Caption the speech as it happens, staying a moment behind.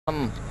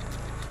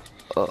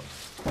Og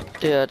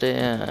det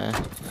er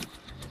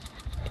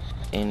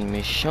en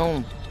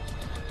mission.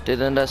 Det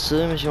er den der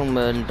sidemission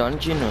med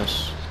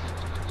Longinus.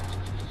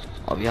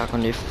 Og vi har kun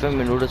lige 5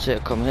 minutter til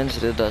at komme hen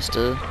til det der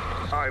sted.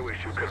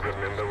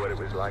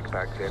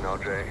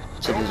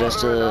 Til det der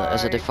sted,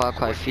 altså det Far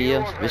Cry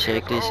 4, hvis jeg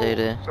ikke lige sagde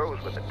det.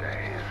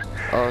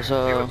 Og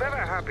så...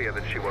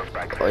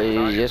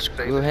 Og jeg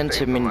skulle hen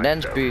til min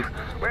landsby,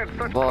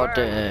 hvor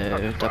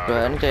der blev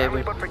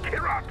angrebet.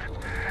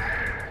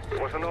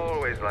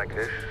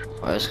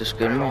 Og jeg skal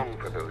skynde mig.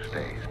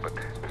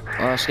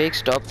 Og jeg skal ikke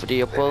stoppe, fordi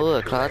jeg prøvede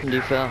at klare den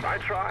lige før.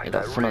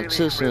 Eller for noget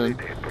tid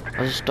siden.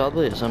 Og så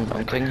stoppede jeg sådan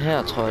omkring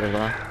her, tror jeg det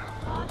var.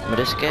 Men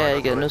det skal jeg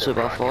ikke, jeg er nødt til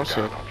bare at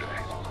fortsætte.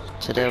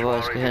 Til der, hvor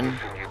jeg skal hen.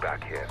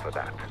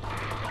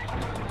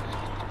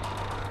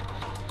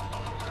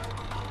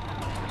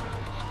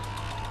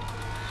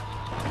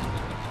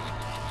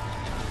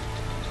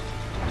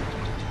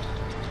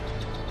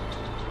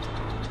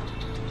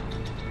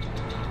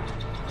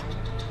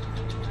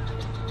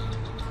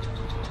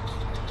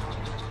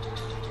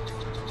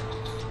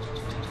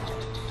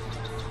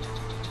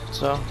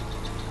 Så.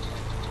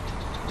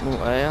 Nu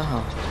er jeg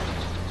her.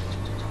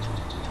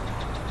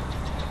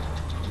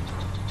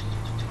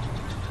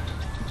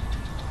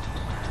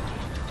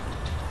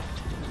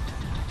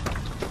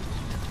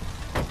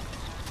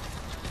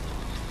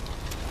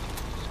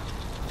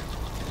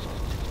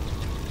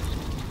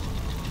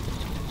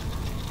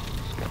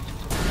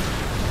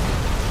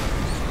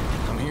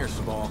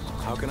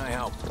 How can I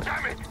help?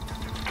 Damn it!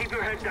 Keep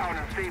your head down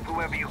and save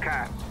whoever you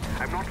can.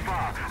 I'm not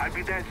far. I'll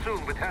be there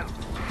soon with help.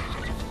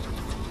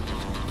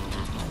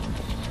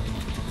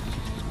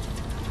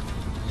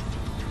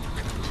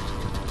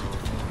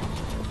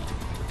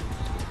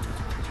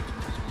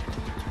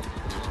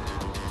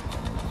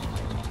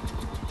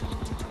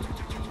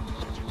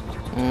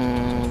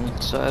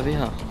 Så er vi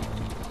her.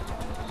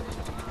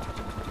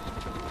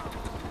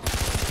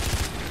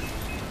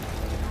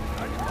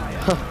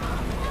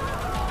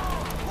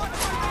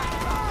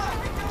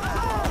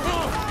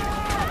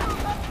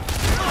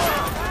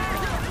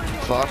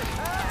 Fuck.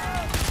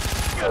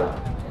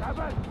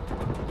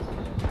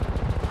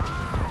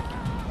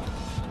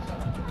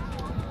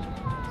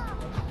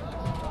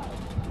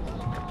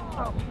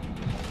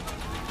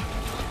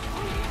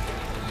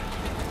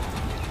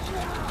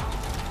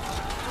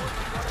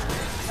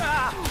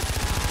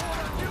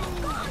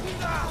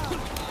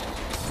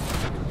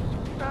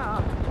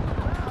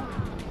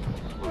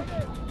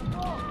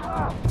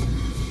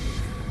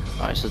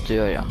 Nej, så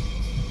dør jeg.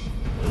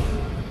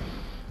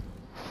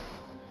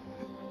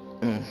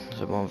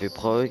 Så må vi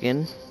prøve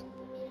igen.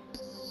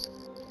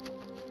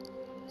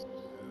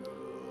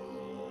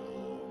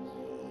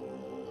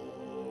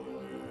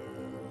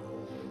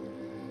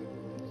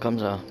 Kom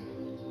så.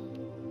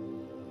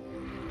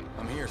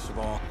 I'm here,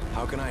 Sabal.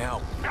 How can I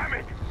help? Damn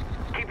it!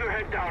 Keep your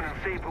head down and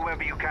save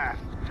whoever you can.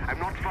 I'm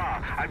not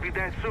far. I'll be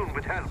there soon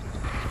with help.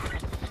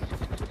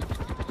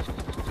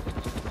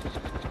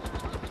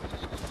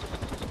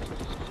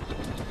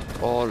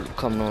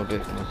 Kom nu,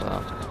 løb nu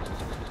bare.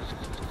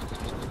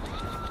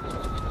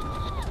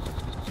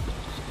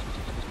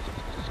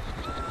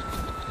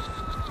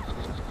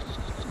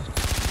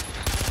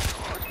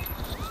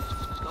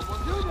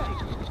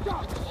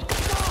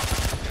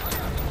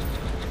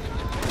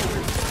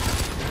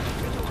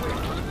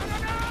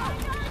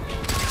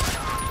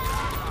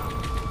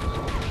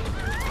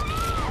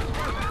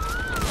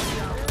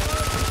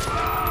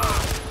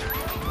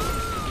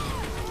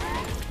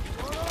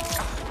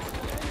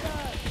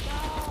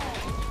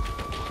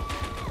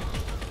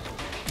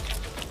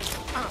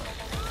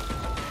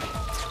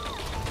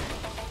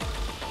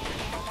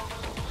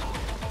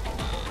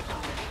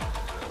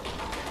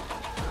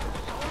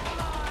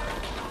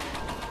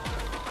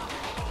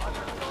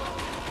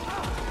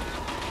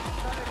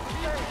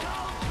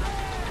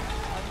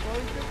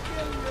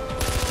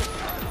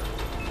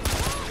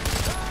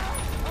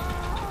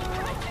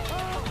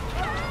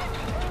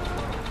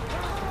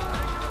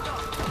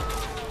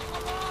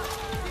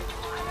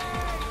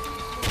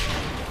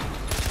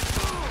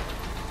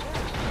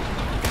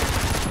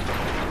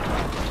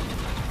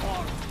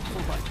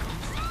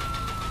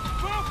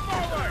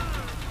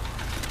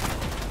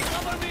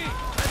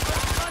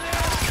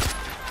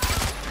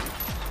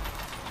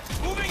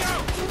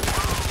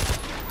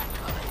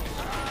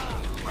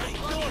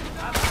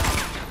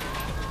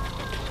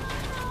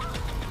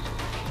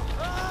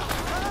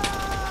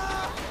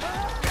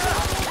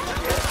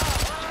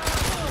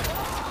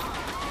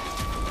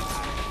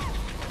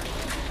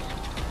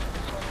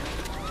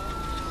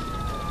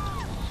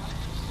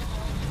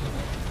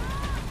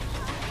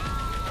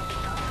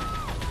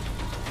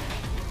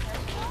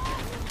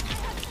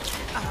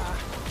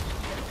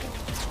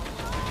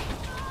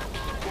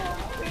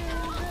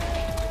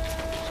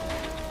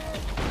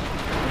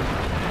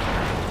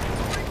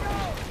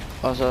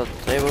 Og så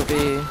dræber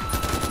vi...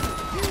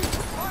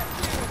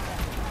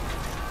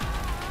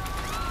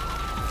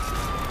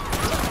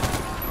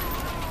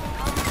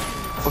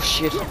 Oh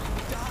shit.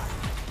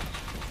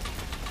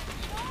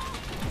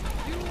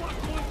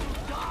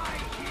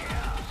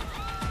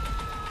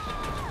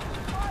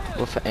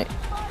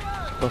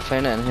 Hvor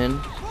fanden er han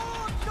henne?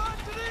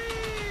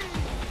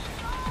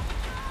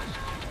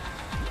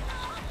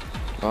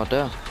 Nå,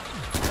 der.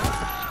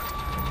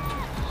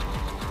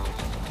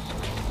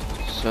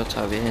 Så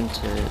tager vi hen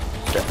til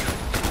der.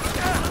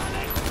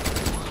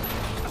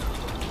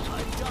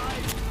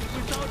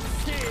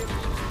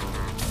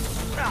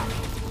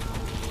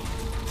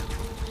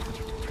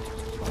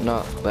 Nå,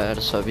 hvad er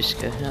det så, vi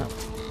skal her?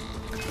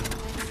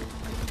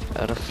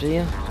 Er der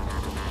flere?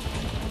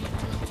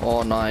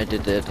 Nej,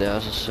 det er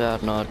så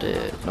svært, når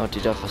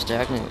de der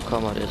forstærkninger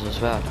kommer, det er så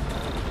svært.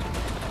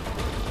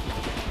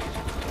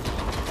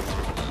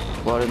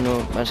 Hvor er det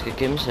nu, man skal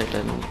gemme sig et eller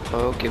andet,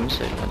 prøve at gemme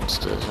sig et eller andet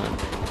sted sådan.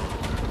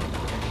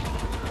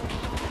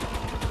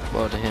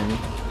 Hvor er det henne?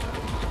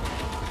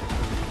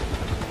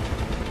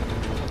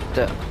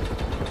 Der.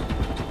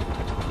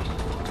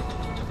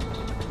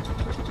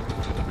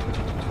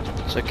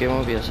 Så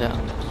gemmer vi os her.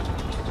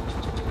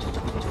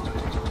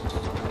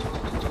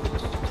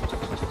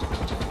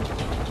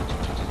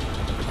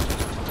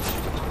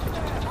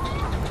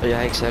 Og jeg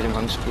har ikke særlig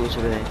mange skud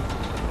tilbage.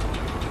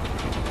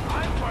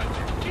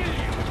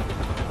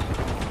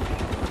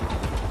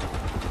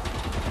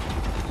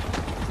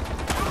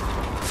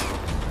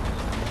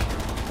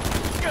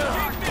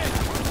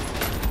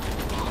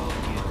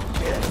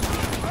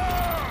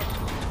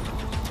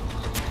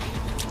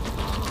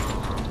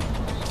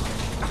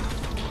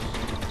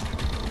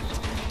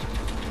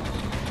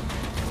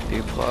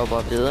 Vi prøver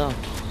bare videre.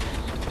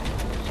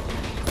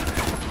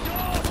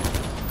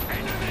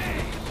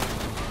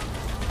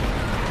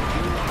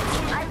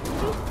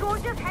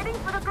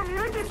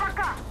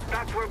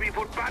 That's where we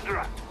put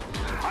Badra.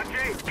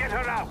 Ajay, get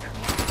her out.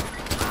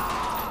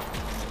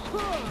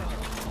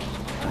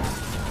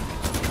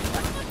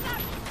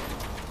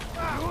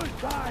 You'll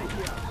die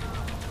here.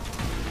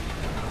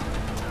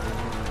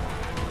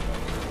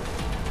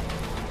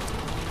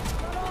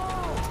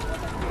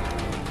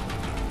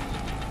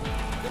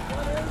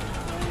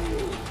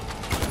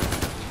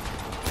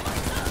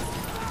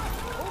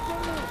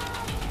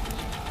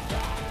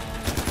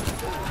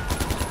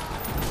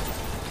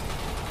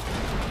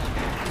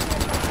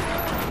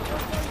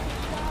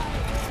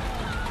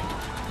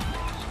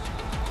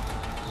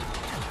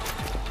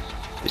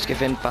 Vi skal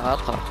finde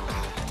Badra.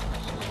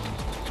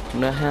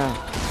 Hun er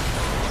her.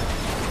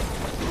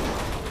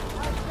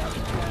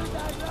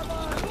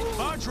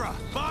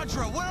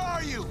 Badra, where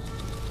are you?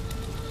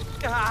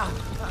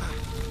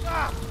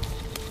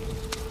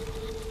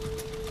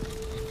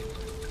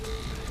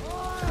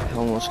 Er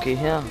hun måske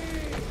her?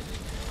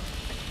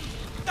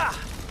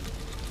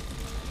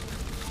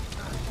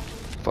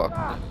 Fuck.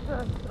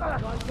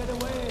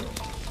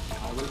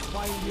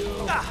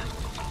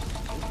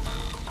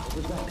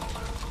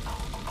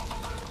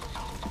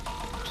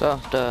 Så,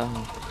 der er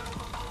hun.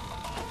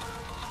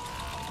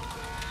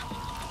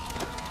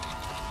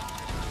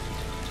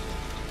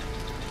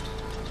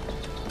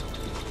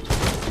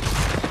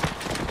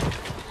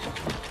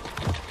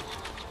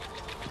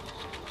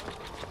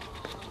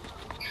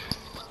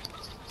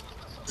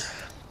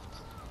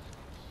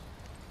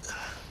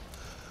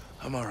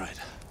 I'm all right.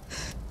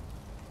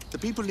 The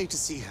people need to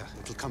see her.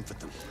 It'll comfort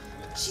them.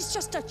 She's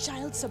just a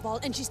child,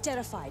 Sabal, and she's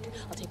terrified.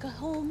 I'll take her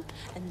home,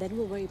 and then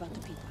we'll worry about the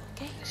people,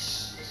 okay?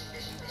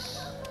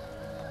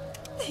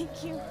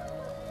 Thank you.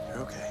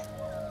 You're okay.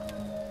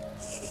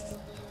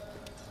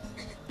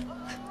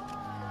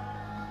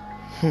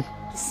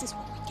 This is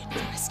what we get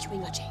for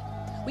rescuing Ajay.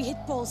 We hit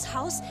Paul's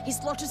house, he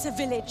slaughters a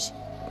village.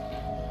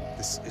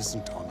 This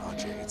isn't on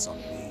Ajay, it's on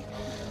me.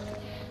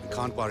 We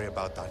can't worry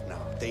about that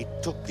now. They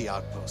took the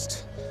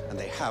outpost, and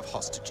they have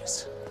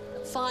hostages.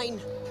 Fine.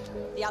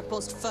 The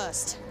outpost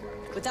first.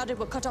 Without it,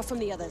 we're cut off from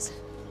the others.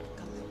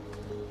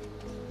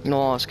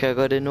 Nå, skal jeg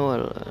gøre det nu,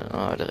 eller?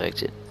 Nå, det er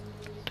rigtigt.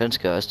 Den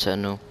skal jeg også tage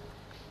nu.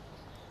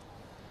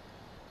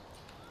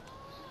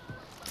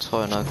 Tror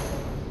jeg nok.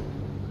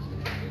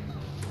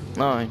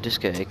 Nej, det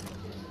skal jeg ikke.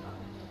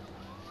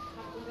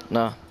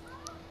 Nå.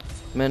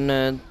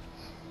 Men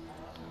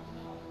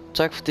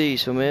tak fordi I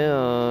så med,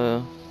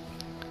 og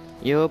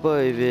jeg håber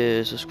I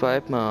vil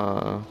subscribe mig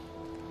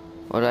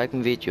og like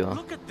en video.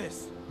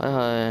 Hej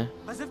hej.